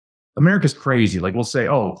America's crazy. Like we'll say,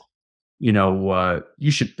 oh,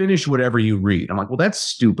 you should finish whatever you read. I'm like, well, that's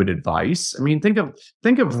stupid advice. I mean, think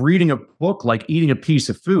of reading a book like eating a piece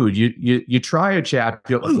of food. You try a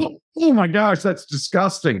chapter, oh my gosh, that's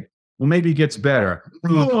disgusting. Well, maybe it gets better.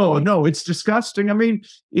 Oh no, it's disgusting. I mean,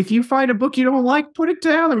 if you find a book you don't like, put it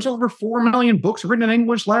down. There's over 4 million books written in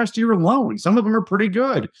English last year alone. Some of them are pretty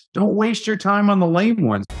good. Don't waste your time on the lame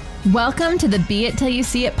ones. Welcome to the Be It Till You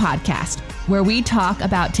See It podcast, where we talk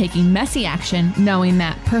about taking messy action, knowing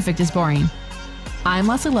that perfect is boring. I'm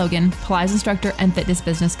Lesley Logan, Pilates instructor and fitness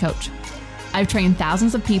business coach. I've trained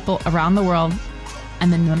thousands of people around the world,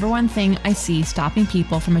 and the number one thing I see stopping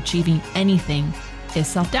people from achieving anything is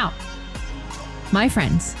self-doubt. My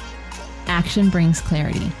friends, action brings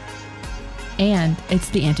clarity, and it's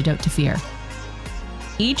the antidote to fear.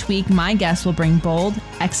 Each week, my guests will bring bold,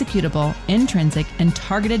 executable, intrinsic, and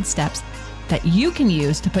targeted steps that you can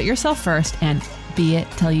use to put yourself first and be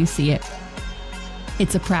it till you see it.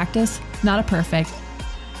 It's a practice, not a perfect.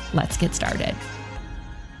 Let's get started.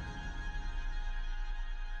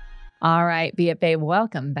 All right, Be It Babe,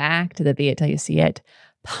 welcome back to the Be It Till You See It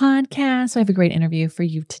podcast. So I have a great interview for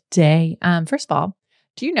you today. First of all,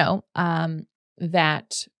 do you know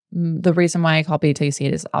that the reason why I call Be It Till You See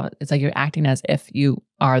It is it's like you're acting as if you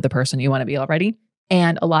are the person you want to be already.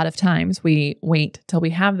 And a lot of times we wait till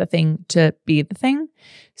we have the thing to be the thing.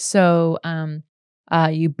 So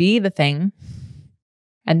you be the thing,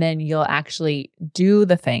 and then you'll actually do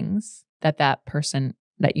the things that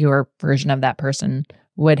your version of that person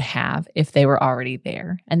would have if they were already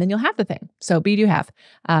there. And then you'll have the thing. So be do have.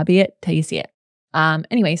 Be it till you see it.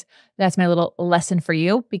 Anyways, that's my little lesson for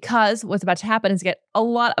you, because what's about to happen is get a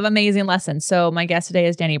lot of amazing lessons. So my guest today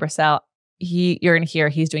is Danny Brassell. You're going to hear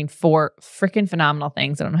he's doing 4 freaking phenomenal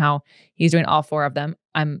things. I don't know how he's doing all 4 of them,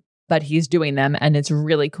 but he's doing them, and it's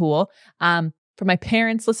really cool. For my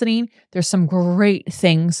parents listening, there's some great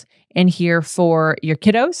things in here for your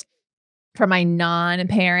kiddos. For my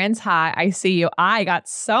non-parents, hi, I see you. I got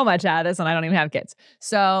so much out of this, and I don't even have kids.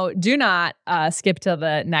 So do not skip to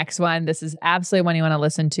the next one. This is absolutely one you want to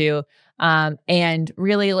listen to. And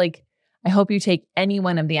really, I hope you take any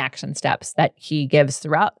one of the action steps that he gives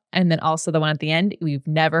throughout, and then also the one at the end. We've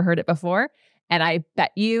never heard it before, and I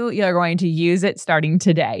bet you're going to use it starting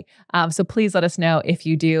today. So please let us know if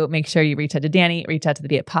you do. Make sure you reach out to Danny, reach out to the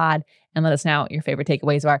Be It Pod, and let us know what your favorite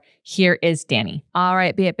takeaways are. Here is Danny. All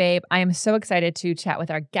right, Be It Babe. I am so excited to chat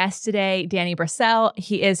with our guest today, Danny Brassell.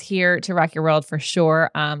 He is here to rock your world for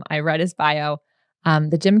sure. I read his bio,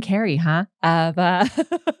 the Jim Carrey,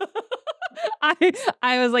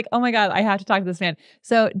 I was like, oh my God, I have to talk to this man.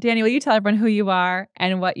 So Danny, will you tell everyone who you are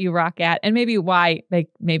and what you rock at, and maybe why,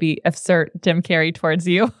 maybe assert Jim Carrey towards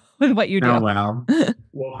you with what you do? Oh, wow.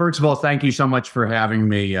 Well, first of all, thank you so much for having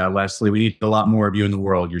me, Lesley. We need a lot more of you in the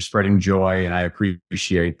world. You're spreading joy, and I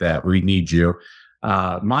appreciate that. We need you.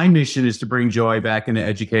 My mission is to bring joy back into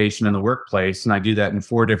education and the workplace, and I do that in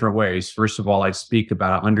 4 different ways. First of all, I speak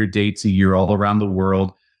about 100 dates a year all around the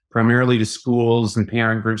world, primarily to schools and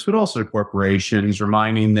parent groups, but also to corporations,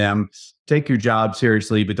 reminding them, take your job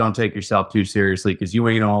seriously, but don't take yourself too seriously, because you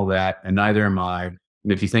ain't all that, and neither am I.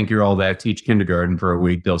 And if you think you're all that, teach kindergarten for a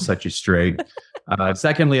week. They'll set you straight.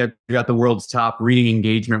 Secondly, I've got the world's top reading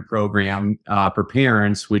engagement program for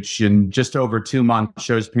parents, which in just over 2 months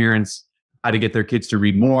shows parents how to get their kids to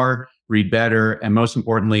read more, read better, and most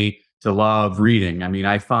importantly, to love reading. I mean,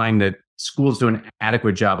 I find that schools do an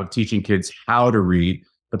adequate job of teaching kids how to read.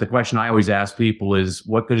 But the question I always ask people is,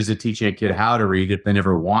 what good is it teaching a kid how to read if they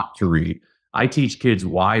never want to read? I teach kids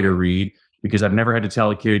why to read, because I've never had to tell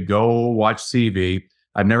a kid, go watch TV.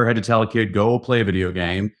 I've never had to tell a kid, go play a video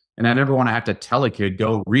game. And I never want to have to tell a kid,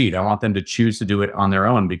 go read. I want them to choose to do it on their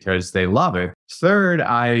own because they love it. Third,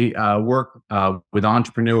 I work with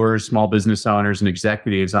entrepreneurs, small business owners, and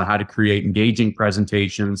executives on how to create engaging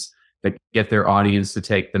presentations that get their audience to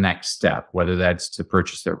take the next step, whether that's to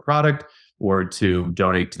purchase their product, or to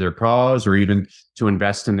donate to their cause, or even to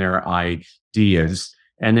invest in their ideas.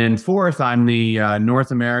 And then fourth, I'm the North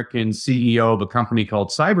American CEO of a company called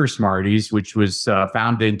Cyber Smarties, which was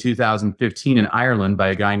founded in 2015 in Ireland by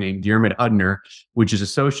a guy named Dermot Hudner, which is a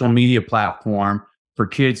social media platform for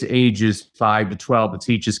kids ages 5 to 12 that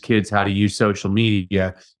teaches kids how to use social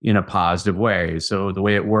media in a positive way. So the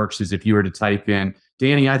way it works is, if you were to type in,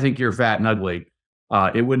 Danny, I think you're fat and ugly,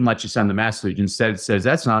 it wouldn't let you send the message. Instead, it says,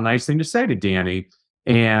 that's not a nice thing to say to Danny.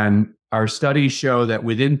 And our studies show that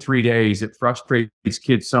within 3 days, it frustrates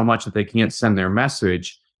kids so much that they can't send their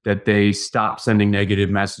message that they stop sending negative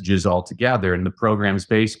messages altogether. And the program's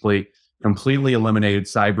basically completely eliminated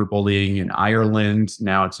cyberbullying in Ireland.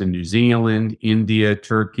 Now it's in New Zealand, India,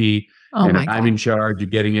 Turkey, Oh and my I'm God. in charge of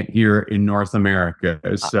getting it here in North America.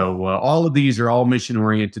 So all of these are all mission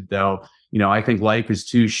oriented, though. I think life is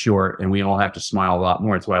too short, and we all have to smile a lot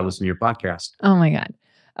more. That's why I listen to your podcast. Oh my God.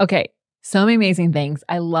 Okay. So many amazing things.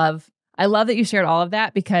 I love that you shared all of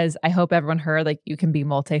that because I hope everyone heard like you can be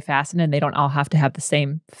multifaceted and they don't all have to have the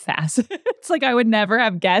same facet. It's like I would never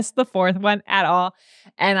have guessed the fourth one at all.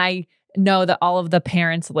 And I know that all of the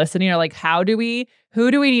parents listening are like, who do we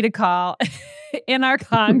need to call in our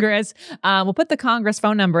Congress? We'll put the Congress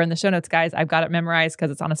phone number in the show notes, guys. I've got it memorized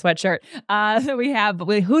because it's on a sweatshirt.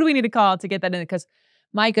 Who do we need to call to get that in? Because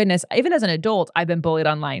my goodness, even as an adult, I've been bullied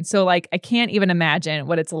online. So like, I can't even imagine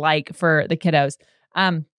what it's like for the kiddos.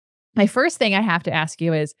 My first thing I have to ask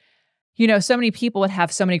you is, so many people would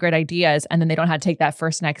have so many great ideas and then they don't know how to take that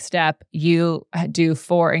first next step. You do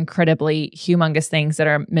 4 incredibly humongous things that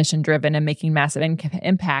are mission driven and making massive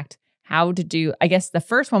impact. I guess the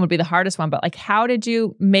first one would be the hardest one, but like, how did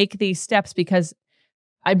you make these steps? Because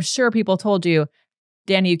I'm sure people told you,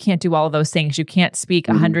 Danny, you can't do all of those things. You can't speak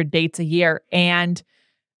 100 dates a year and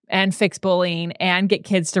fix bullying and get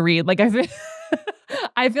kids to read. Like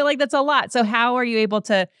I feel like that's a lot. So how are you able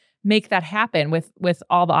to make that happen with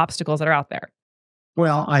all the obstacles that are out there?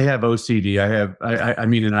 Well, I have OCD. I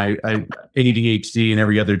ADHD and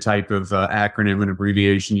every other type of acronym and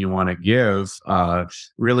abbreviation you want to give.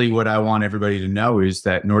 Really, what I want everybody to know is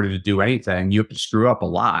that in order to do anything, you have to screw up a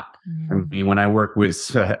lot. I mean, when I work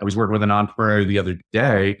with, I was working with an entrepreneur the other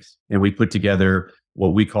day, and we put together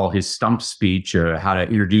what we call his stump speech, or how to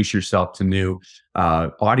introduce yourself to new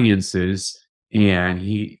audiences.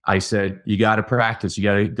 And I said, you got to practice. You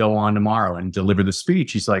got to go on tomorrow and deliver the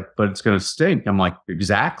speech. He's like, but it's going to stink. I'm like,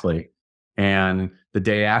 exactly. And the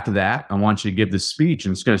day after that, I want you to give the speech,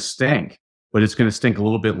 and it's going to stink, but it's going to stink a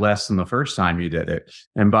little bit less than the first time you did it.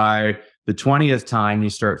 And by the 20th time, you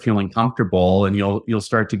start feeling comfortable, and you'll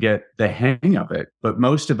start to get the hang of it. But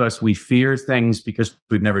most of us, we fear things because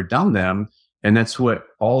we've never done them. And that's what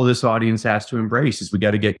all of this audience has to embrace, is we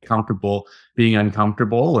got to get comfortable being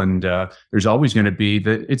uncomfortable. And there's always going to be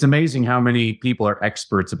that. It's amazing how many people are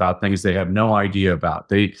experts about things they have no idea about.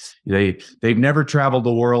 They've never traveled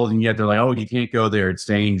the world, and yet they're like, oh, you can't go there, it's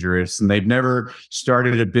dangerous. And they've never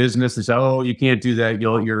started a business. They say, oh, you can't do that.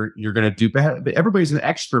 You're going to do bad. Everybody's an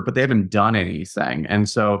expert, but they haven't done anything. And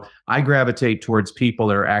so I gravitate towards people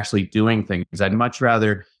that are actually doing things. I'd much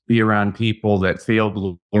rather be around people that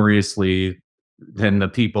failed gloriously than the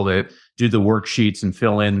people that do the worksheets and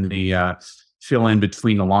fill in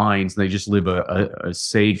between the lines. They just live a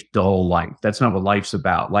safe, dull life. That's not what life's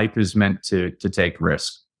about. Life is meant to take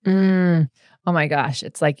risk. Oh my gosh.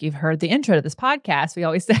 It's like you've heard the intro to this podcast. We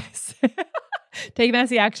always say, take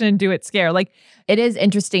messy action and do it scared. Like, it is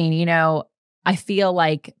interesting. I feel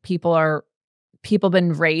like people have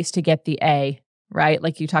been raised to get the A, right?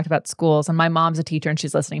 Like you talked about schools, and my mom's a teacher and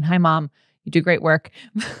she's listening. Hi, Mom. You do great work.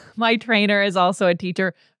 My trainer is also a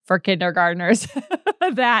teacher for kindergartners.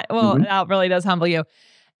 That really does humble you.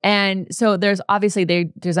 And so there's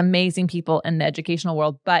amazing people in the educational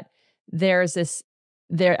world, but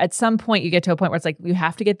at some point you get to a point where it's like, you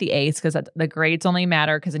have to get the A's because the grades only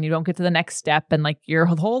matter, because then you don't get to the next step, and like your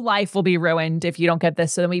whole life will be ruined if you don't get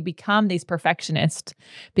this. So then we become these perfectionists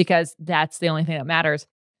because that's the only thing that matters.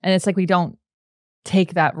 And it's like, we don't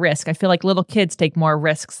take that risk. I feel like little kids take more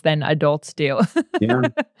risks than adults do. Yeah,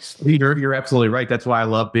 you're absolutely right. That's why I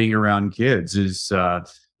love being around kids.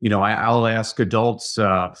 I'll ask adults,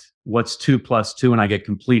 what's 2 + 2? And I get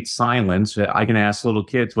complete silence. I can ask little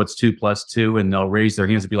kids, what's 2 + 2? And they'll raise their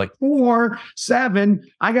hands and be like, 4, 7,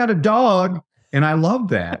 I got a dog. And I love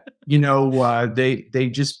that. They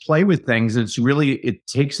just play with things. And it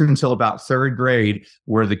takes until about 3rd grade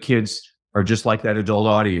where the kids are just like that adult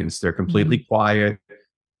audience. They're completely quiet.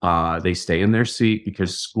 They stay in their seat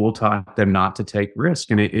because school taught them not to take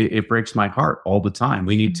risk. And it breaks my heart all the time.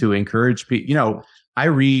 We need to encourage people. I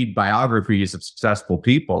read biographies of successful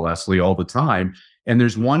people, Lesley, all the time. And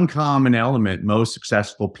there's one common element most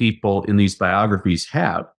successful people in these biographies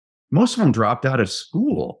have. Most of them dropped out of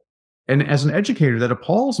school. And as an educator, that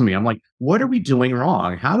appalls me. I'm like, what are we doing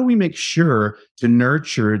wrong? How do we make sure to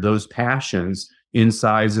nurture those passions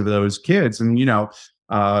inside of those kids? And,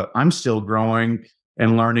 I'm still growing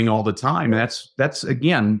and learning all the time. And that's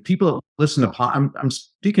again, people that listen to, I'm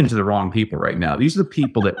speaking to the wrong people right now. These are the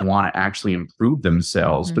people that want to actually improve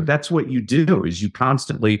themselves. But that's what you do, is you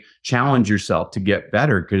constantly challenge yourself to get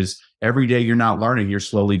better, because every day you're not learning, you're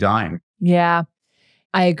slowly dying. Yeah,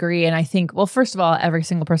 I agree. And I think, well, first of all, every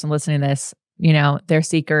single person listening to this, they're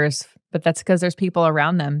seekers, but that's because there's people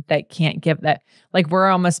around them that can't give that. Like, we're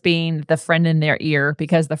almost being the friend in their ear,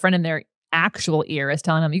 because the friend in their actual ear is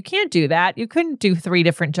telling them, you can't do that. You couldn't do 3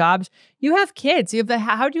 different jobs. You have kids. You have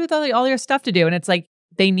how do you with all your stuff to do? And it's like,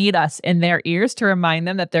 they need us in their ears to remind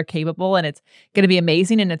them that they're capable and it's going to be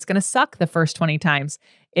amazing and it's going to suck the first 20 times.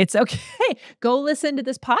 It's okay. Go listen to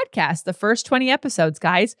this podcast, the first 20 episodes,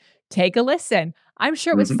 guys. Take a listen. I'm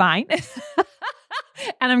sure it was fine.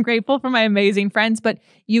 And I'm grateful for my amazing friends, but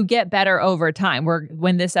you get better over time.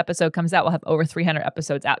 When this episode comes out, we'll have over 300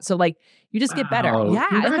 episodes out. So like, you just get better. Yeah.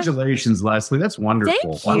 Congratulations, Lesley. That's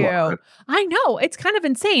wonderful. Thank you. I know. It's kind of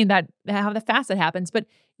insane that how fast that happens, but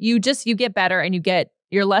you get better and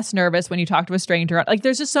you're less nervous when you talk to a stranger. Like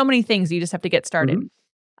there's just so many things you just have to get started.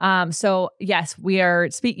 So yes, we are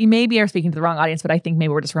you maybe are speaking to the wrong audience, but I think maybe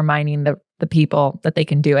we're just reminding the people that they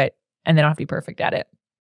can do it and they don't have to be perfect at it.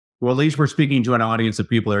 Well, at least we're speaking to an audience of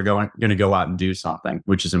people that are going to go out and do something,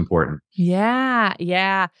 which is important. Yeah.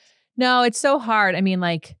 Yeah. No, it's so hard. I mean,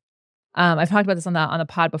 like, I've talked about this on the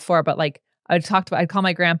pod before, but like I'd call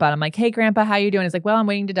my grandpa and I'm like, hey grandpa, how you doing? He's like, well, I'm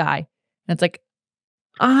waiting to die. And it's like,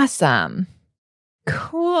 awesome.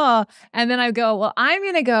 Cool. And then I go, well, I'm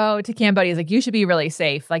going to go to Cambodia. He's like, you should be really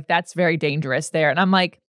safe. Like, that's very dangerous there. And I'm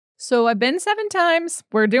like, so I've been 7 times.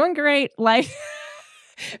 We're doing great. Like,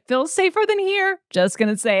 feels safer than here. Just going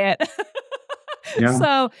to say it. Yeah.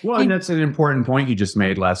 So, and that's an important point you just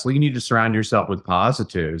made, Lesley. You need to surround yourself with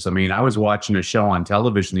positives. I mean, I was watching a show on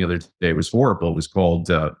television the other day. It was horrible. It was called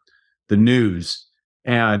The News.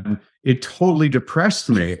 And it totally depressed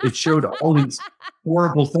me. It showed all these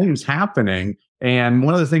horrible things happening. And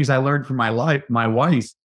one of the things I learned from my wife,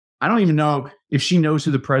 I don't even know if she knows who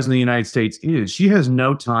the president of the United States is. She has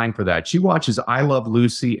no time for that. She watches I Love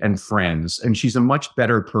Lucy and Friends, and she's a much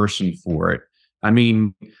better person for it. I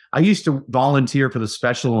mean, I used to volunteer for the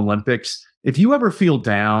Special Olympics. If you ever feel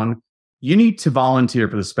down, you need to volunteer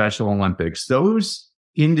for the Special Olympics. Those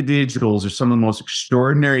individuals are some of the most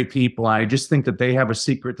extraordinary people. I just think that they have a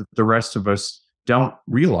secret that the rest of us don't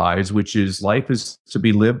realize, which is life is to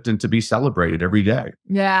be lived and to be celebrated every day.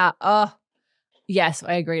 Yeah. Yes,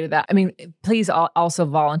 I agree to that. I mean, please also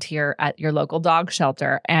volunteer at your local dog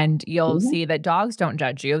shelter and you'll see that dogs don't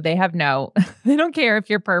judge you. They they don't care if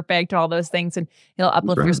you're perfect, all those things, and it'll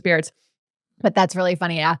uplift your spirits. But that's really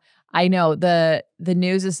funny. Yeah. I know the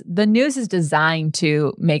news is designed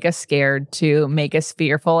to make us scared, to make us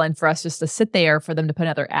fearful, and for us just to sit there for them to put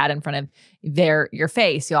another ad in front of your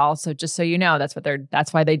face. You also, just so you know, that's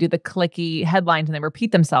why they do the clicky headlines and they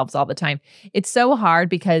repeat themselves all the time. It's so hard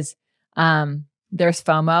because there's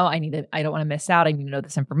FOMO. I don't want to miss out. I need to know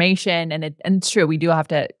this information. And it's true. We do have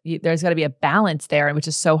to, there's got to be a balance there, which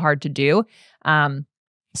is so hard to do.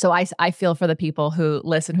 So I feel for the people who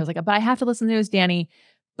listen, who's like, but I have to listen to news, Danny.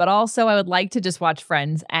 But also I would like to just watch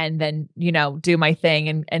Friends and then, do my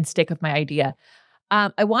thing and stick with my idea.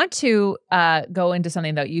 I want to go into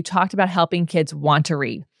something though. You talked about helping kids want to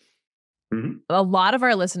read. Mm-hmm. A lot of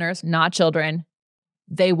our listeners, not children,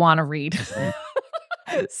 they want to read.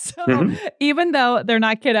 So even though they're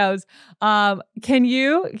not kiddos,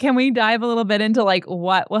 can we dive a little bit into like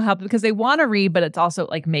what will help? Because they want to read, but it's also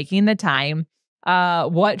like making the time.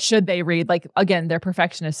 What should they read? Like, again, they're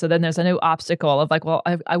perfectionists. So then there's a new obstacle of like, well,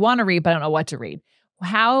 I want to read, but I don't know what to read.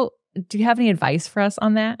 Do you have any advice for us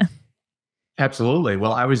on that? Absolutely.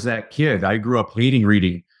 Well, I was that kid. I grew up hating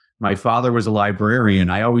reading. My father was a librarian.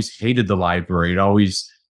 I always hated the library.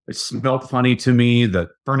 It smelled funny to me. The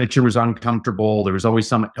furniture was uncomfortable. There was always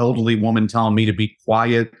some elderly woman telling me to be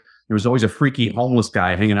quiet. There was always a freaky homeless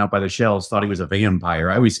guy hanging out by the shelves, thought he was a vampire.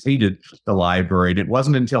 I always hated the library. And it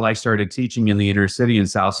wasn't until I started teaching in the inner city in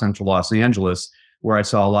South Central Los Angeles where I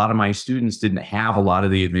saw a lot of my students didn't have a lot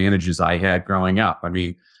of the advantages I had growing up. I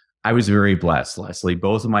mean, I was very blessed, Lesley.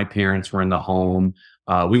 Both of my parents were in the home.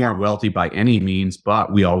 We weren't wealthy by any means,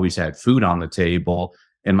 but we always had food on the table.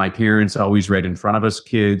 And my parents always read in front of us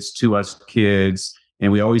kids, to us kids.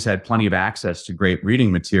 And we always had plenty of access to great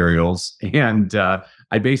reading materials. And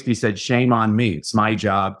I basically said, shame on me. It's my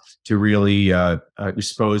job to really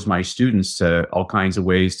expose my students to all kinds of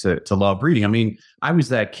ways to love reading. I mean, I was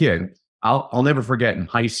that kid. I'll never forget in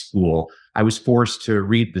high school, I was forced to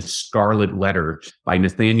read The Scarlet Letter by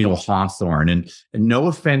Nathaniel Hawthorne. And no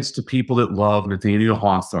offense to people that love Nathaniel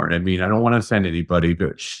Hawthorne. I mean, I don't want to offend anybody,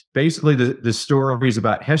 but basically the story is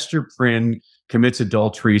about Hester Prynne commits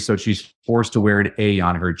adultery, so she's forced to wear an A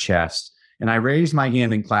on her chest. And I raised my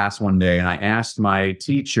hand in class one day and I asked my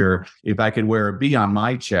teacher if I could wear a B on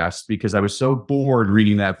my chest because I was so bored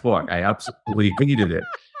reading that book. I absolutely hated it.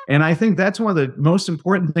 And I think that's one of the most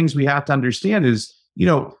important things we have to understand is,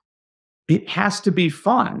 it has to be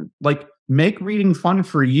fun. Like, make reading fun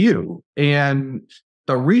for you. And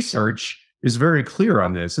the research is very clear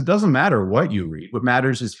on this. It doesn't matter what you read. What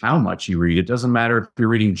matters is how much you read. It doesn't matter if you're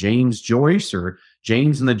reading James Joyce or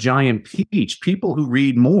James and the Giant Peach. People who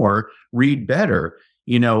read more read better.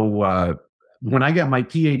 When I got my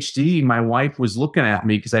PhD, my wife was looking at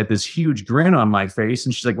me because I had this huge grin on my face.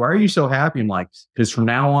 And she's like, why are you so happy? I'm like, because from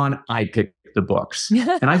now on, I pick the books.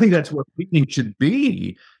 And I think that's what reading should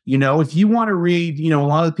be. If you want to read, a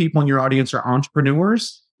lot of the people in your audience are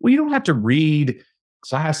entrepreneurs. Well, you don't have to read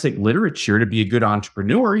classic literature to be a good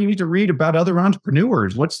entrepreneur. You need to read about other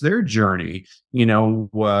entrepreneurs. What's their journey?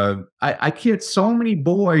 I get so many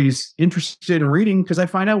boys interested in reading because I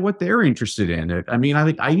find out what they're interested in. I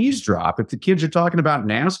think I eavesdrop. If the kids are talking about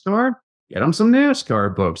NASCAR, get them some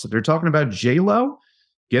NASCAR books. If they're talking about J-Lo,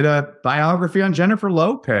 get a biography on Jennifer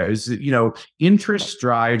Lopez. Interest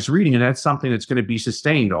drives reading, and that's something that's going to be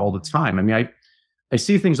sustained all the time. I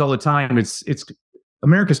see things all the time. It's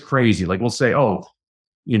America's crazy. Like we'll say,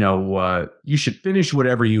 you should finish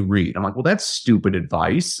whatever you read. I'm like, well, that's stupid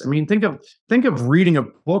advice. Think of reading a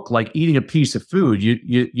book like eating a piece of food.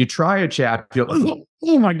 You try a chapter,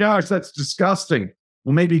 oh my gosh, that's disgusting.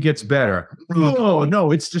 Well, maybe it gets better. Oh, no,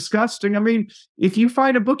 it's disgusting. If you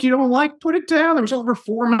find a book you don't like, put it down. There was over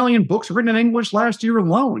 4 million books written in English last year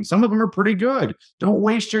alone. Some of them are pretty good. Don't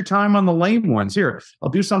waste your time on the lame ones. Here, I'll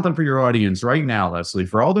do something for your audience right now, Lesley.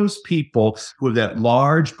 For all those people who have that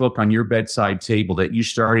large book on your bedside table that you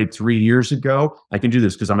started 3 years ago, I can do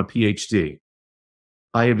this because I'm a PhD.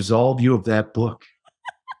 I absolve you of that book.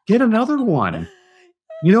 Get another one.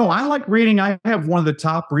 I like reading. I have one of the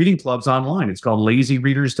top reading clubs online. It's called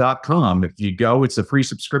lazyreaders.com. If you go, it's a free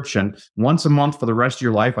subscription. Once a month for the rest of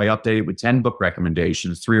your life, I update it with 10 book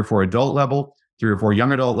recommendations, 3 or 4 adult level, 3 or 4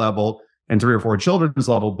 young adult level, and 3 or 4 children's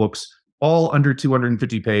level books, all under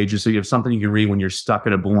 250 pages. So you have something you can read when you're stuck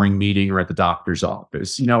at a boring meeting or at the doctor's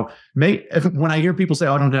office. When I hear people say,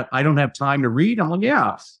 oh, I don't have time to read, I'm like,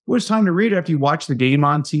 yeah, what's time to read after you watch the game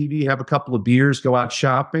on TV, have a couple of beers, go out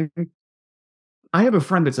shopping? I have a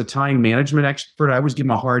friend that's a time management expert. I always give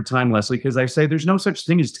him a hard time, Lesley, because I say there's no such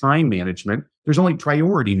thing as time management. There's only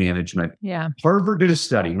priority management. Yeah. Harvard did a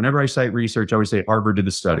study. Whenever I cite research, I always say Harvard did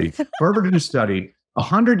a study. Harvard did a study.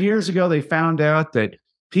 100 years ago, they found out that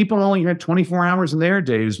people only had 24 hours in their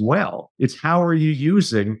day as well. It's how are you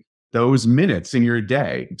using those minutes in your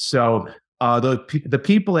day? So the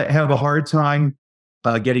people that have a hard time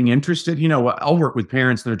getting interested, I'll work with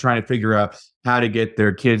parents that are trying to figure out how to get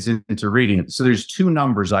their kids into reading. So there's 2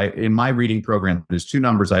 numbers in my reading program. There's 2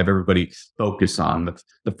 numbers I have everybody focus on.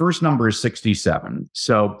 The first number is 67.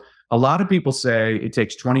 So a lot of people say it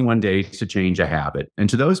takes 21 days to change a habit. And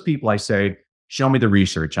to those people, I say, show me the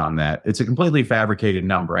research on that. It's a completely fabricated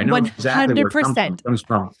number. I know 100%. Exactly where it comes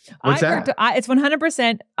from. What's that? It's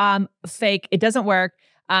 100% fake. It doesn't work.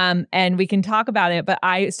 And we can talk about it, but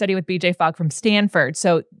I study with BJ Fogg from Stanford.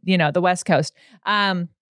 So, the West Coast.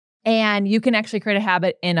 And you can actually create a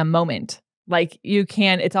habit in a moment. Like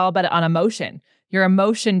it's all about on emotion. Your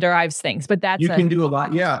emotion drives things, but you can do a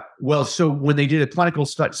lot. Yeah. Well, so when they did a clinical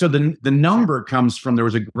study, so the number comes from, there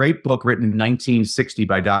was a great book written in 1960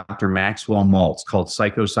 by Dr. Maxwell Maltz called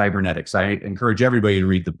Psychocybernetics. I encourage everybody to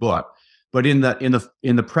read the book, but in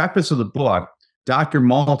the preface of the book, Dr.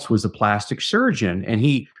 Maltz was a plastic surgeon, and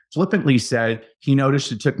he flippantly said he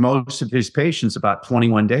noticed it took most of his patients about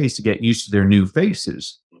 21 days to get used to their new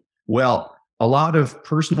faces. Well, a lot of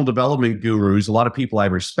personal development gurus, a lot of people I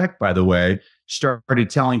respect, by the way, started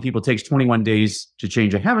telling people it takes 21 days to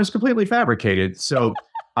change a habit. It's completely fabricated. So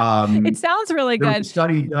it sounds really good. There was a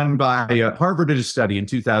study done by Harvard did a study in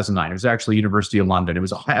 2009. It was actually University of London. It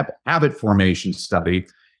was a habit formation study,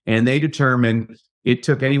 and they determined it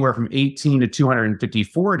took anywhere from 18 to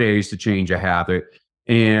 254 days to change a habit.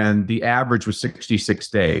 And the average was 66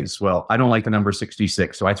 days. Well, I don't like the number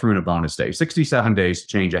 66, so I threw in a bonus day. 67 days to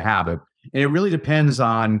change a habit. And it really depends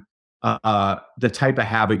on the type of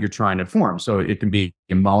habit you're trying to form. So it can be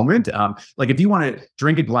a moment. Like if you want to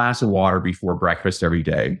drink a glass of water before breakfast every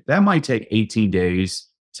day, that might take 18 days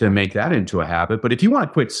to make that into a habit. But if you want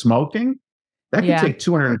to quit smoking, that can take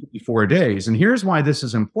 254 days. And here's why this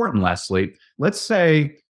is important, Lesley. Let's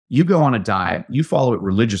say you go on a diet, you follow it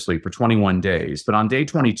religiously for 21 days, but on day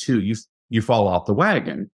 22, you fall off the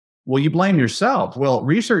wagon. Well, you blame yourself. Well,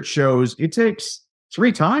 research shows it takes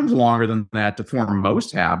 3 times longer than that to form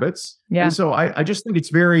most habits. Yeah. And so I just think it's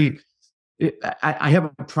I have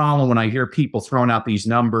a problem when I hear people throwing out these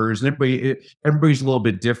numbers, and everybody's a little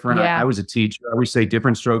bit different. I was a teacher. I always say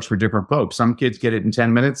different strokes for different folks. Some kids get it in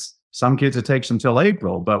 10 minutes. Some kids, it takes until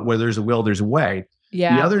April, but where there's a will, there's a way.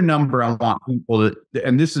 Yeah. The other number I want people to,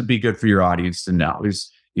 and this would be good for your audience to know, is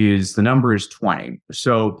is the number is 20.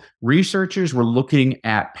 So researchers were looking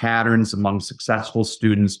at patterns among successful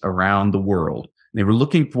students around the world. They were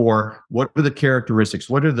looking for what are the characteristics,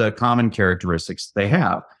 what are the common characteristics they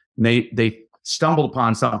have. And they stumbled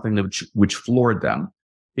upon something which floored them.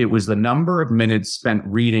 It was the number of minutes spent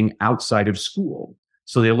reading outside of school.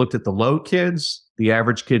 So they looked at the low kids, the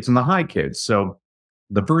average kids, and the high kids. So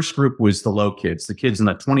the first group was the low kids, the kids in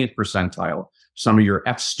the 20th percentile, some of your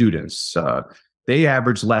F students. They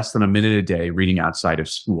averaged less than a minute a day reading outside of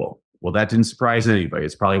school. Well, that didn't surprise anybody.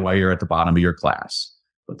 It's probably why you're at the bottom of your class.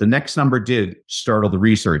 But the next number did startle the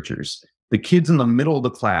researchers. The kids in the middle of the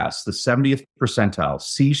class, the 70th percentile,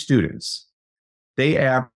 C students, they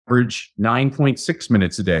average 9.6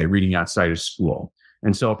 minutes a day reading outside of school.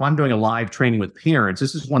 And so if I'm doing a live training with parents,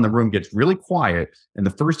 this is when the room gets really quiet and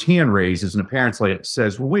the first hand raises and the parent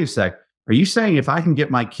says, well, wait a sec. Are you saying if I can get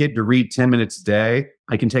my kid to read 10 minutes a day,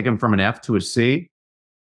 I can take him from an F to a C?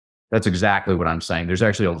 That's exactly what I'm saying. There's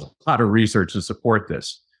actually a lot of research to support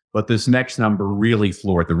this. But this next number really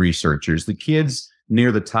floored the researchers. The kids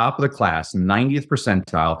near the top of the class, 90th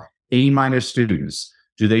percentile, A- students,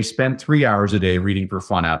 do they spend 3 hours a day reading for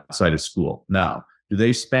fun outside of school? No. Do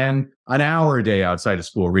they spend an hour a day outside of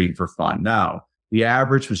school reading for fun? No. The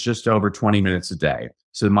average was just over 20 minutes a day.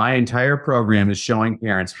 So my entire program is showing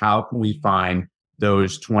parents how can we find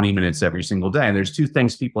those 20 minutes every single day. And there's two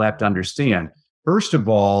things people have to understand. First of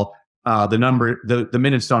all, the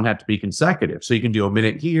minutes don't have to be consecutive. So you can do a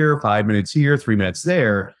minute here, 5 minutes here, 3 minutes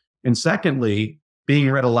there. And secondly, being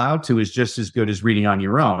read aloud to is just as good as reading on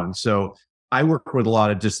your own. So I work with a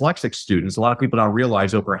lot of dyslexic students. A lot of people don't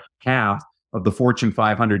realize over half of the Fortune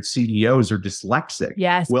 500 CEOs are dyslexic.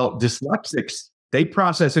 Yes. Well, dyslexics, they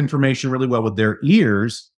process information really well with their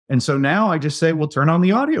ears. And so now I just say, well, turn on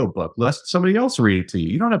the audiobook. Let somebody else read it to you.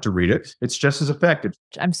 You don't have to read it. It's just as effective.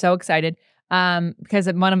 I'm so excited because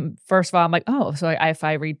first of all, I'm like, oh, so if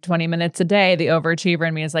I read 20 minutes a day, the overachiever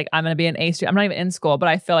in me is like, I'm going to be an A student. I'm not even in school, but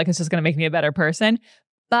I feel like it's just going to make me a better person.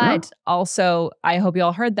 But also, I hope you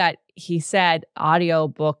all heard that he said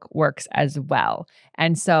audiobook works as well.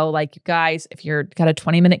 And so like, you guys, if you're got a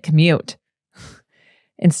 20-minute commute,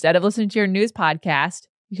 instead of listening to your news podcast,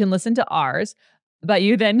 you can listen to ours, but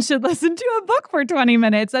you then should listen to a book for 20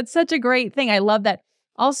 minutes. That's such a great thing. I love that.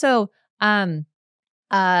 Also,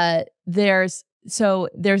 there's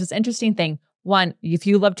this interesting thing. One, if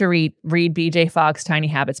you love to read BJ Fogg's Tiny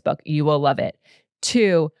Habits book, you will love it.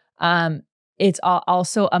 Two, it's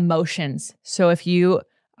also emotions. So if you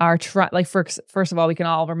are first of all, we can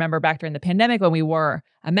all remember back during the pandemic when we wore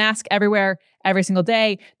a mask everywhere, every single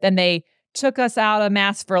day. Then they took us out of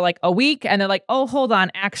masks for like a week. And they're like, oh, hold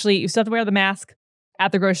on. Actually, you still have to wear the mask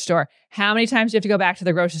at the grocery store. How many times do you have to go back to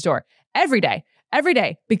the grocery store? Every day,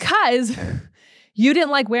 because you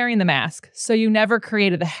didn't like wearing the mask. So you never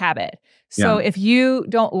created the habit. So if you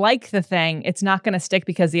don't like the thing, it's not going to stick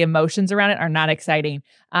because the emotions around it are not exciting.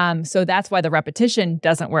 So that's why the repetition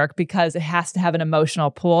doesn't work, because it has to have an emotional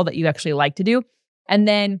pull that you actually like to do. And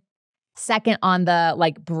then second, on the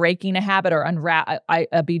like breaking a habit or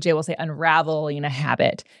BJ will say unraveling a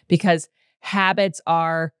habit, because habits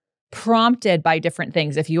are prompted by different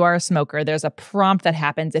things. If you are a smoker, there's a prompt that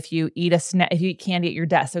happens. If you eat if you eat candy at your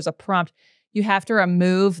desk, there's a prompt. You have to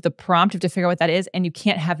remove the prompt. You have to figure out what that is. And you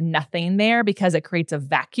can't have nothing there because it creates a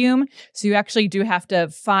vacuum. So you actually do have to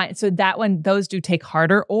find, so that one, those do take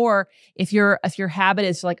harder. Or if your habit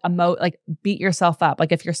is like beat yourself up.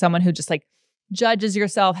 Like if you're someone who just like judges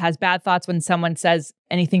yourself, has bad thoughts when someone says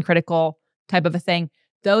anything critical type of a thing,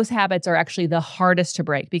 those habits are actually the hardest to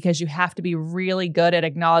break, because you have to be really good at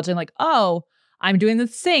acknowledging like, oh, I'm doing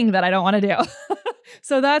this thing that I don't want to do.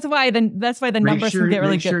 So that's why the numbers can get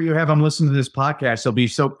really good. Make sure you have them listen to this podcast. They'll be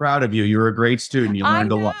so proud of you. You're a great student. You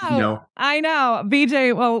learned a lot. I know.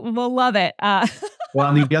 BJ will love it. Well,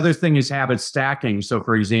 and the other thing is habit stacking. So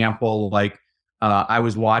for example, like I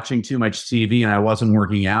was watching too much TV and I wasn't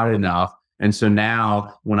working out enough. And so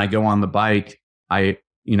now when I go on the bike,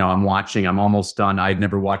 I'm almost done. I'd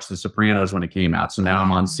never watched The Sopranos when it came out. So now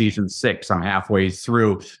I'm on season 6. I'm halfway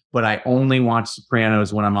through, but I only watch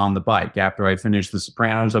Sopranos when I'm on the bike. After I finish The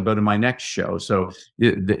Sopranos, I'll go to my next show. So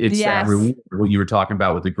it's that reward, what you were talking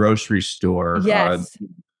about with the grocery store. Yes.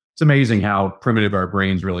 It's amazing how primitive our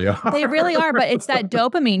brains really are. They really are, but it's that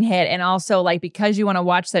dopamine hit. And also like, because you want to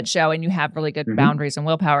watch that show and you have really good boundaries and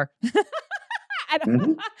willpower.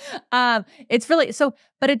 It's really so,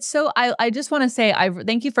 but it's so, I just want to say, I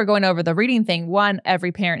thank you for going over the reading thing. One,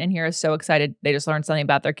 every parent in here is so excited. They just learned something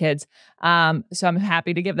about their kids. So I'm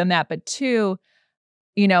happy to give them that. But two,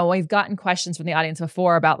 we've gotten questions from the audience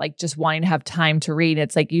before about like just wanting to have time to read.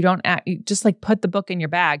 It's like, you just like put the book in your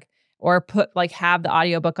bag or have the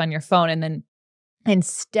audiobook on your phone. And then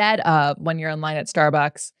instead of when you're in line at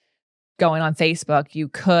Starbucks going on Facebook, you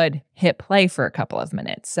could hit play for a couple of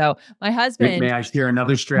minutes. So my husband. May I share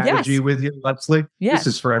another strategy with you, Lesley? Yes.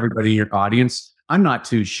 This is for everybody in your audience. I'm not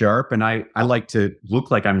too sharp, and I like to look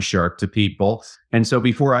like I'm sharp to people. And so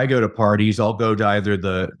before I go to parties, I'll go to either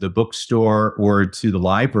the bookstore or to the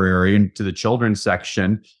library and to the children's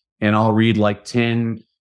section, and I'll read like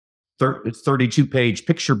 32-page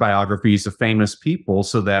picture biographies of famous people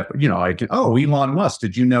so that, I can, Elon Musk,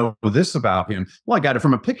 did you know this about him? Well, I got it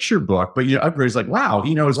from a picture book, but everybody's like, wow,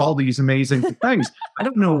 he knows all these amazing things. I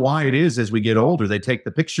don't know why it is as we get older, they take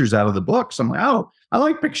the pictures out of the books. I'm like, oh, I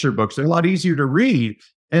like picture books. They're a lot easier to read.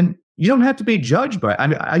 And you don't have to be judged by it.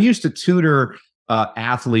 I used to tutor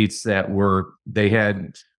athletes they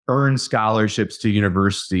had earned scholarships to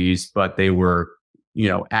universities, but they were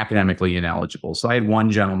academically ineligible. So I had one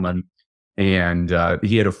gentleman, and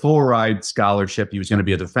he had a full ride scholarship. He was going to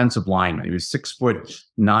be a defensive lineman. He was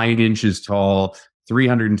 6'9" tall,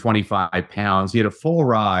 325 pounds. He had a full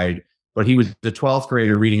ride, but he was the 12th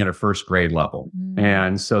grader reading at a first grade level.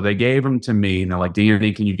 And so they gave him to me, and they're like,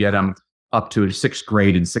 Danny, can you get him up to a sixth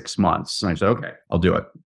grade in 6 months? And I said, okay, I'll do it.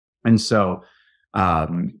 And so I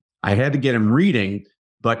had to get him reading,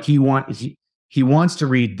 but he wants to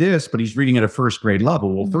read this, but he's reading at a first grade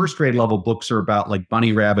level. Well, first grade level books are about like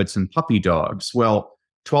bunny rabbits and puppy dogs. Well,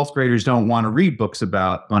 12th graders don't want to read books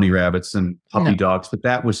about bunny rabbits and puppy dogs, but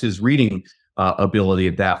that was his reading ability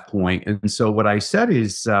at that point. And so what I said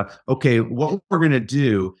is, okay, what we're going to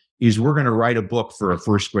do is we're going to write a book for a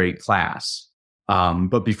first grade class.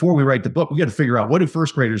 But before we write the book, we got to figure out, what do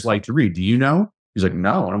first graders like to read? Do you know? He's like,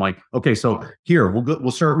 no. And I'm like, okay, so here,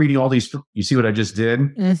 we'll start reading all these. You see what I just did?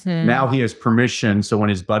 Mm-hmm. Now he has permission. So when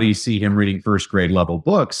his buddies see him reading first grade level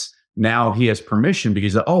books, now he has permission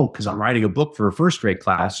because I'm writing a book for a first grade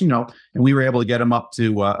class, and we were able to get him up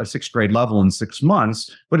to a sixth grade level in 6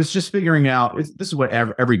 months. But it's just figuring out, this is what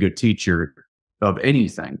every good teacher of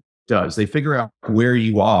anything does. They figure out where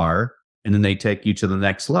you are, and then they take you to the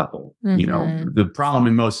next level. Mm-hmm. The problem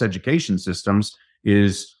in most education systems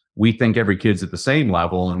is we think every kid's at the same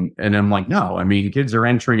level. And I'm like, no, I mean, kids are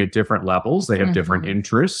entering at different levels. They have different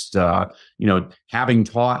interests. Having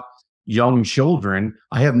taught young children,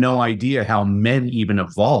 I have no idea how men even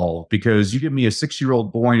evolve, because you give me a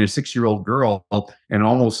 6-year-old boy and a 6-year-old girl, and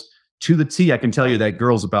almost to the T, I can tell you that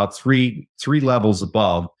girl's about three levels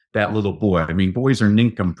above that little boy. I mean, boys are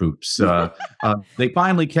nincompoops. They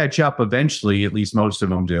finally catch up eventually, at least most of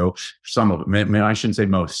them do. Some of them, I shouldn't say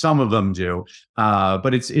most, some of them do.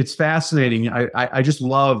 But it's fascinating. I just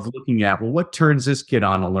love looking at, well, what turns this kid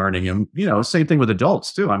on to learning? And, same thing with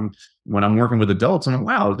adults too. When I'm working with adults, I'm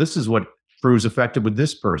like, wow, this is what proves effective with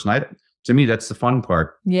this person. To me, that's the fun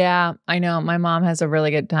part. Yeah, I know. My mom has a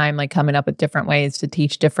really good time coming up with different ways to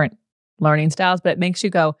teach different learning styles, but it makes you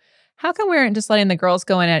go, how come we aren't just letting the girls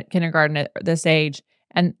go in at kindergarten at this age?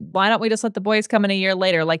 And why don't we just let the boys come in a year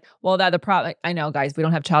later? The problem, I know, guys, we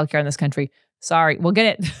don't have childcare in this country. Sorry, we'll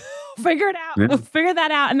get it. Figure it out. Yeah. We'll figure that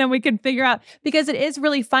out. And then we can figure out, because it is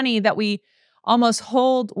really funny that we almost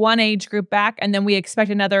hold one age group back, and then we expect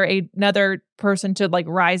another person to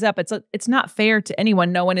rise up. It's not fair to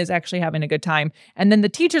anyone. No one is actually having a good time. And then the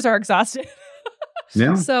teachers are exhausted.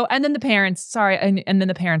 Yeah. So, and then the parents, and then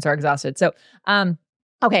the parents are exhausted. So,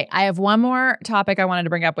 okay, I have one more topic I wanted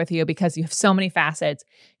to bring up with you, because you have so many facets.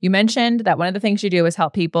 You mentioned that one of the things you do is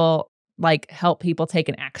help people take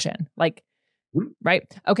an action,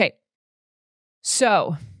 right? Okay.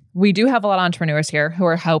 So we do have a lot of entrepreneurs here who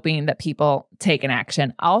are hoping that people take an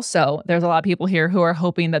action. Also, there's a lot of people here who are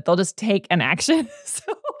hoping that they'll just take an action.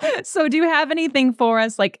 So do you have anything for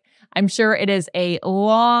us? I'm sure it is a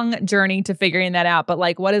long journey to figuring that out, but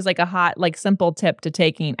what is a hot, simple tip to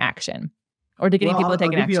taking action? Or to getting people to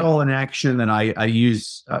take an action? I'll give you all an action that I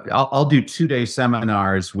use. I'll do 2-day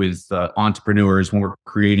seminars with entrepreneurs when we're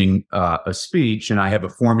creating a speech, and I have a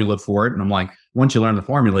formula for it. And I'm like, once you learn the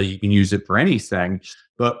formula, you can use it for anything.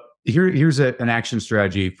 But here's an action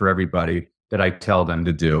strategy for everybody that I tell them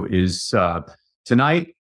to do is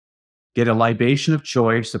tonight, get a libation of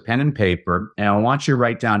choice, a pen and paper, and I want you to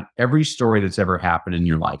write down every story that's ever happened in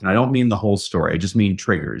your life. And I don't mean the whole story. I just mean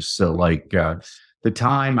triggers. So the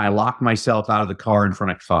time I locked myself out of the car in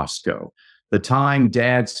front of Costco, the time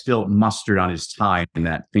Dad spilled mustard on his tie in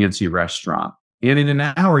that fancy restaurant. And in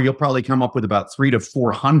an hour, you'll probably come up with about 300 to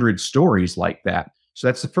 400 stories like that. So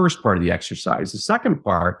that's the first part of the exercise. The second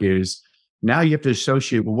part is now you have to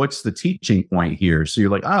associate, well, what's the teaching point here? So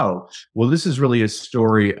you're like, oh, well, this is really a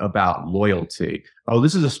story about loyalty. Oh,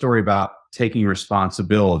 this is a story about taking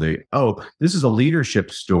responsibility. Oh, this is a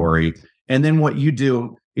leadership story. And then what you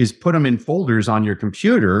do is put them in folders on your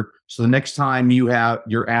computer. So the next time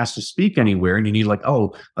you're asked to speak anywhere and you need like,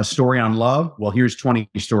 oh, a story on love. Well, here's 20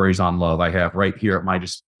 stories on love I have right here at my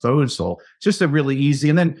disposal. It's just a really easy.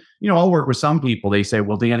 And then, I'll work with some people. They say,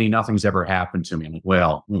 well, Danny, nothing's ever happened to me. I'm like,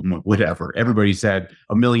 well, whatever. Everybody's had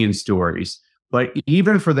a million stories. But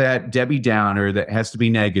even for that Debbie Downer that has to be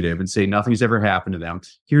negative and say nothing's ever happened to them,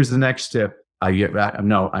 here's the next tip.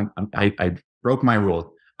 I broke my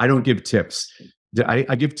rule. I don't give tips.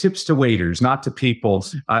 I give tips to waiters, not to people.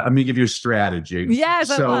 I'm going to give you a strategy. Yes,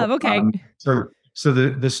 I love. Okay. So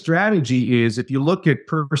the strategy is, if you look at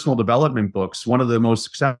personal development books, one of the most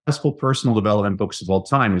successful personal development books of all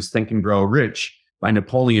time is Think and Grow Rich by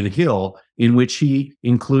Napoleon Hill, in which he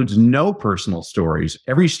includes no personal stories.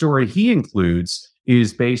 Every story he includes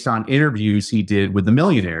is based on interviews he did with the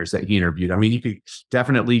millionaires that he interviewed. I mean, you could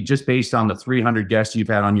definitely, just based on the 300 guests you've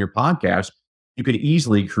had on your podcast, you could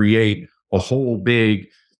easily create a whole big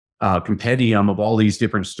compendium of all these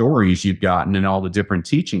different stories you've gotten and all the different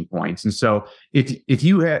teaching points. And so if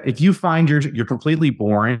you find you're completely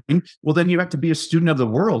boring, well, then you have to be a student of the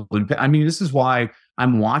world. And I mean, this is why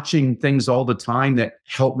I'm watching things all the time that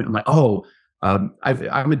help me. I'm like,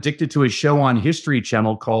 I'm addicted to a show on History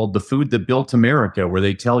Channel called The Food That Built America, where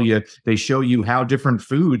they show you how different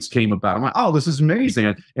foods came about. I'm like, oh, this is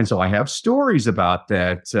amazing. And so I have stories about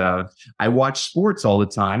that. I watch sports all the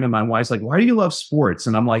time. And my wife's like, why do you love sports?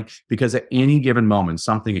 And I'm like, because at any given moment,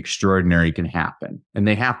 something extraordinary can happen. And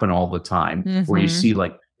they happen all the time, where you see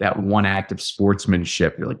like that one act of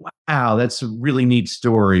sportsmanship. You're like, wow, that's a really neat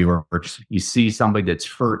story. Or you see somebody that's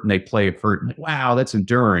hurt and they play it hurt. Like, wow, that's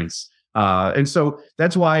endurance. And so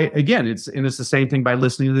that's why, again, it's the same thing by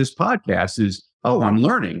listening to this podcast is, I'm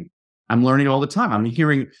learning all the time. I'm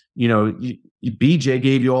hearing, BJ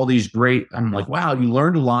gave you all these great, I'm like, wow, you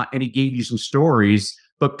learned a lot, and he gave you some stories,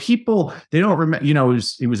 but people, they don't remember,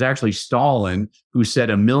 it was actually Stalin who said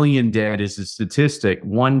 1 million dead is a statistic.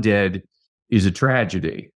 1 dead is a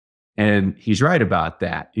tragedy. And he's right about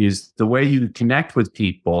that. Is the way you connect with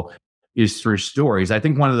people is through stories. I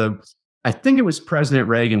think it was President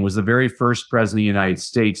Reagan was the very first president of the United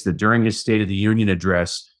States that during his State of the Union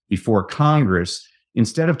address before Congress,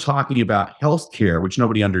 instead of talking about healthcare, which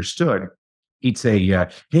nobody understood, he'd say,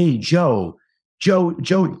 hey, Joe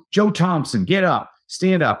Thompson, get up,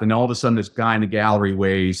 stand up. And all of a sudden, this guy in the gallery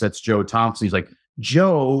waves, that's Joe Thompson. He's like,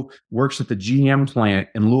 Joe works at the GM plant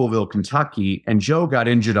in Louisville, Kentucky, and Joe got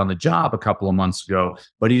injured on the job a couple of months ago,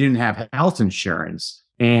 but he didn't have health insurance.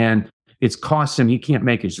 And it's cost him, he can't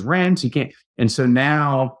make his rent, he can't. And so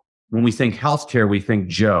now when we think healthcare, we think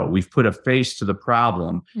Joe. We've put a face to the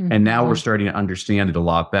problem, and now we're starting to understand it a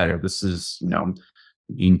lot better. This is,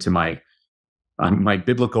 into my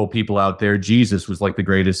biblical people out there, Jesus was like the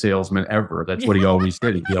greatest salesman ever. That's what he always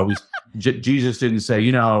did. Jesus didn't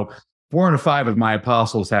say, 4 out of 5 of my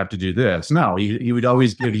apostles have to do this. No, he would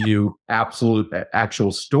always give you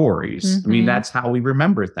actual stories. I mean, that's how we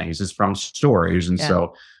remember things, is from stories. And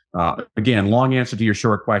so, again, long answer to your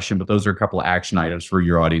short question, but those are a couple of action items for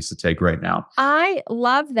your audience to take right now. I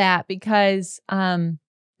love that because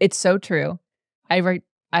it's so true. I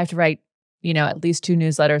have to write, at least 2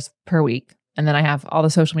 newsletters per week. And then I have all the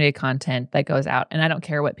social media content that goes out. And I don't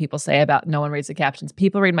care what people say about no one reads the captions.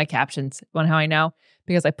 People read my captions. Want to know how I know?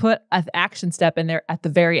 Because I put an action step in there at the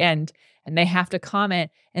very end and they have to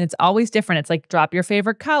comment. And it's always different. It's like, drop your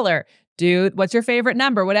favorite color. Dude, what's your favorite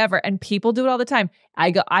number? Whatever. And people do it all the time.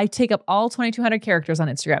 I take up all 2,200 characters on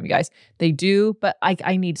Instagram, you guys. They do, but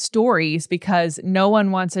I need stories because no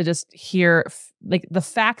one wants to just hear, like, the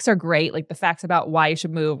facts are great. Like the facts about why you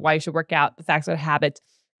should move, why you should work out, the facts about habits.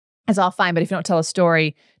 It's all fine. But if you don't tell a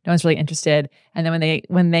story, no one's really interested. And then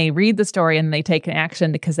when they read the story and they take an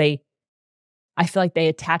action because I feel like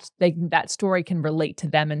that story can relate to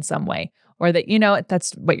them in some way. Or that,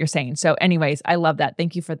 that's what you're saying. So anyways, I love that.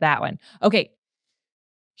 Thank you for that one. Okay.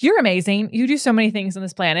 You're amazing. You do so many things on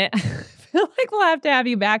this planet. I feel like we'll have to have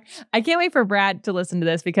you back. I can't wait for Brad to listen to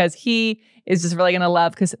this because he is just really going to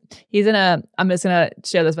love, because I'm just going to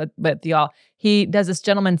share this with y'all. He does this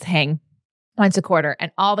gentleman's hang once a quarter,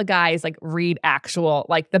 and all the guys read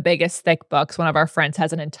the biggest thick books. One of our friends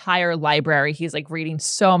has an entire library. He's reading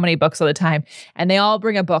so many books all the time, and they all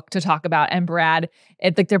bring a book to talk about. And Brad,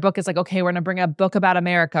 their book is okay, we're going to bring a book about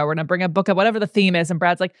America. We're going to bring a book of whatever the theme is. And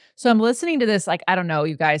Brad's so I'm listening to this. I don't know,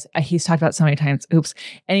 you guys, he's talked about so many times. Oops.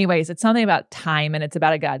 Anyways, it's something about time, and it's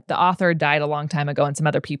about a guy. The author died a long time ago, and some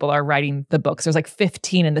other people are writing the books. There's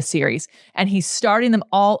 15 in the series, and he's starting them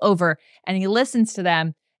all over, and he listens to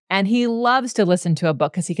them. And he loves to listen to a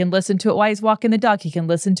book because he can listen to it while he's walking the dog. He can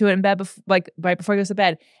listen to it in bed, right before he goes to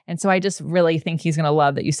bed. And so I just really think he's going to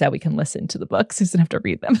love that you said we can listen to the books. He doesn't have to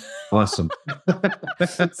read them. Awesome.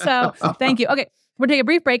 So thank you. Okay, we'll take a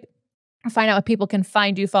brief break. Find out if people can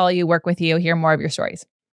find you, follow you, work with you, hear more of your stories.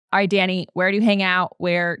 All right, Danny, where do you hang out?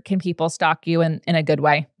 Where can people stalk you in a good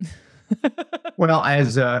way? Well,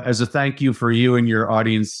 as a thank you for you and your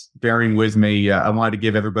audience bearing with me, I wanted to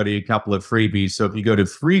give everybody a couple of freebies. So if you go to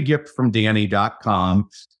freegiftfromdanny.com,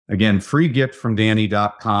 again,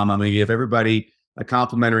 freegiftfromdanny.com, I'm going to give everybody a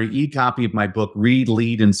complimentary e-copy of my book, Read,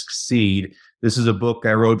 Lead, and Succeed. This is a book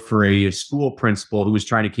I wrote for a school principal who was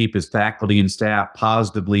trying to keep his faculty and staff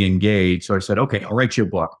positively engaged. So I said, okay, I'll write you a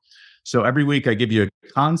book. So every week I give you a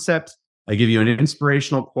concept, I give you an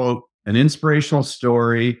inspirational quote, an inspirational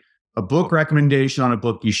story, a book recommendation on a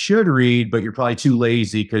book you should read, but you're probably too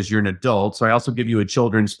lazy because you're an adult. So I also give you a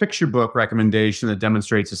children's picture book recommendation that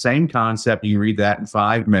demonstrates the same concept. You can read that in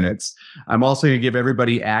 5 minutes. I'm also going to give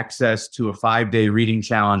everybody access to a 5-day reading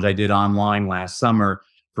challenge I did online last summer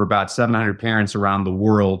for about 700 parents around the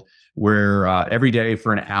world, where every day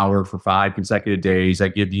for an hour for 5 consecutive days, I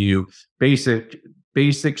give you basic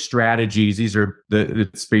strategies. These are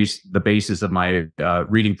the basis of my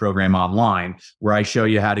reading program online, where I show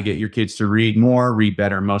you how to get your kids to read more, read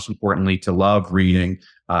better, and most importantly, to love reading.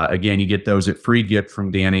 Again, you get those at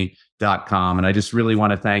freegiftfromdanny.com. And I just really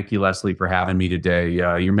want to thank you, Lesley, for having me today.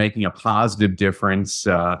 You're making a positive difference.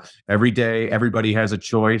 Every day, everybody has a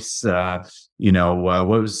choice. It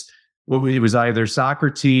was either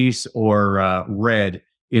Socrates or Red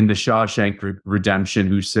in the Shawshank Redemption,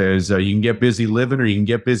 who says you can get busy living or you can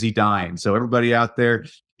get busy dying. So everybody out there,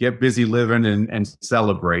 get busy living and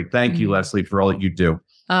celebrate. Thank you, Lesley, for all that you do.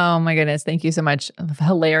 Oh my goodness. Thank you so much.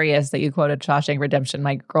 Hilarious that you quoted Shawshank Redemption.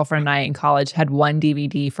 My girlfriend and I in college had one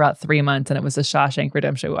DVD for about 3 months, and it was the Shawshank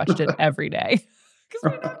Redemption. We watched it every day because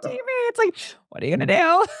we didn't have TV. It's like, what are you going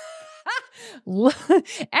to do?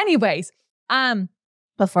 Anyways,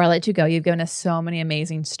 before I let you go, you've given us so many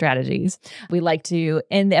amazing strategies. We like to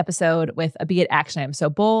end the episode with a be it action item. So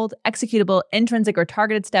bold, executable, intrinsic, or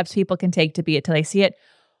targeted steps people can take to be it till they see it.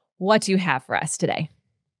 What do you have for us today?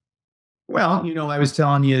 Well, I was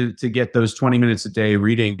telling you to get those 20 minutes a day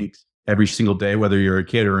reading every single day, whether you're a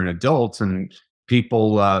kid or an adult. And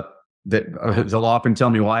people they'll often tell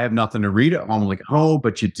me, well, I have nothing to read at home. I'm like, oh,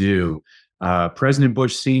 but you do. President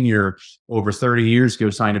Bush Sr. over 30 years ago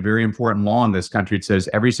signed a very important law in this country. It says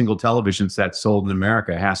every single television set sold in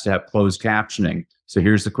America has to have closed captioning. So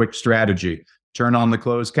here's the quick strategy. Turn on the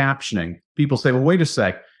closed captioning. People say, well, wait a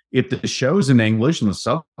sec. If the show's in English and the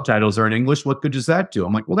subtitles are in English, what good does that do?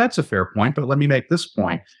 I'm like, well, that's a fair point, but let me make this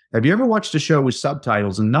point. Have you ever watched a show with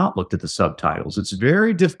subtitles and not looked at the subtitles? It's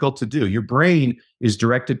very difficult to do. Your brain is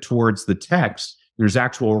directed towards the text. There's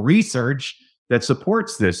actual research that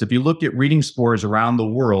supports this. If you look at reading scores around the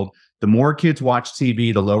world, the more kids watch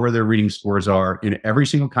TV, the lower their reading scores are in every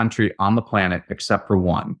single country on the planet except for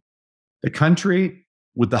one. The country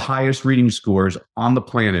with the highest reading scores on the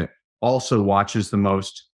planet also watches the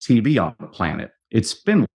most TV on the planet. It's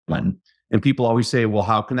Finland. And people always say, well,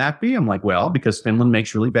 how can that be? I'm like, well, because Finland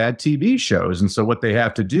makes really bad TV shows. And so what they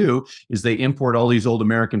have to do is they import all these old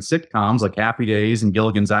American sitcoms like Happy Days and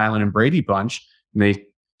Gilligan's Island and Brady Bunch, and they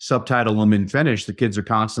subtitle them in Finnish. The kids are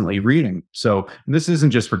constantly reading. So this isn't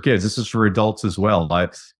just for kids. This is for adults as well.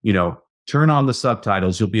 Turn on the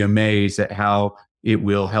subtitles. You'll be amazed at how it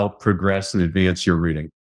will help progress and advance your reading.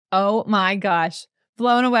 Oh my gosh.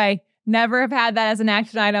 Blown away. Never have had that as an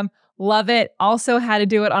action item. Love it. Also had to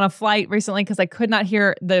do it on a flight recently because I could not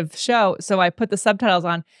hear the show. So I put the subtitles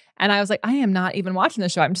on and I was like, I am not even watching the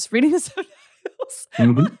show. I'm just reading the subtitles.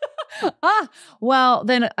 Mm-hmm. Well,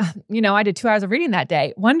 then, I did 2 hours of reading that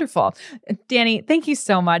day. Wonderful. Danny, thank you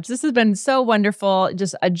so much. This has been so wonderful.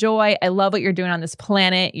 Just a joy. I love what you're doing on this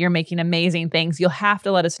planet. You're making amazing things. You'll have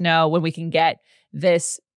to let us know when we can get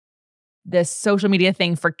this social media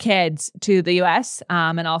thing for kids to the US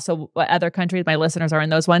and also what other countries. My listeners are in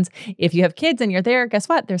those ones. If you have kids and you're there, guess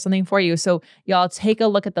what? There's something for you. So y'all take a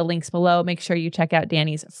look at the links below. Make sure you check out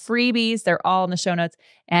Danny's freebies. They're all in the show notes.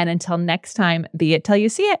 And until next time, be it till you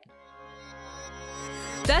see it.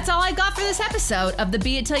 That's all I got for this episode of the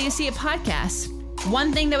Be It Till You See It podcast.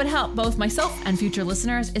 One thing that would help both myself and future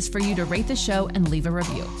listeners is for you to rate the show and leave a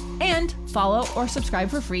review. And follow or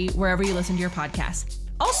subscribe for free wherever you listen to your podcast.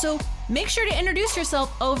 Also, make sure to introduce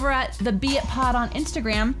yourself over at the Be It Pod on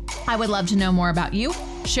Instagram. I would love to know more about you.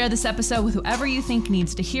 Share this episode with whoever you think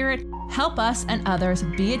needs to hear it. Help us and others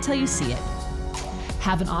be it till you see it.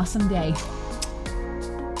 Have an awesome day.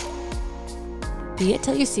 Be It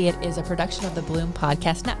Till You See It is a production of the Bloom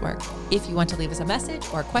Podcast Network. If you want to leave us a message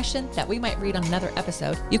or a question that we might read on another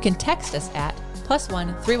episode, you can text us at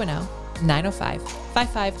 +1 310 905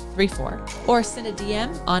 5534 or send a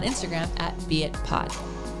DM on Instagram at beitpod.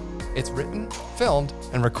 It's written, filmed,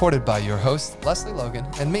 and recorded by your host, Lesley Logan,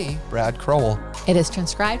 and me, Brad Crowell. It is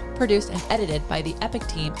transcribed, produced, and edited by the Epic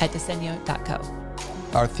team at Diseño.co.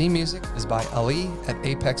 Our theme music is by Ali at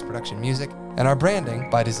Apex Production Music, and our branding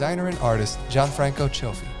by designer and artist Gianfranco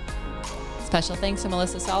Cioffi. Special thanks to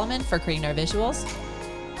Melissa Solomon for creating our visuals.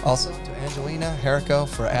 Also to Angelina Herrico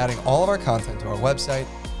for adding all of our content to our website.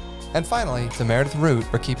 And finally, to Meredith Root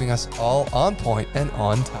for keeping us all on point and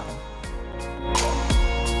on time.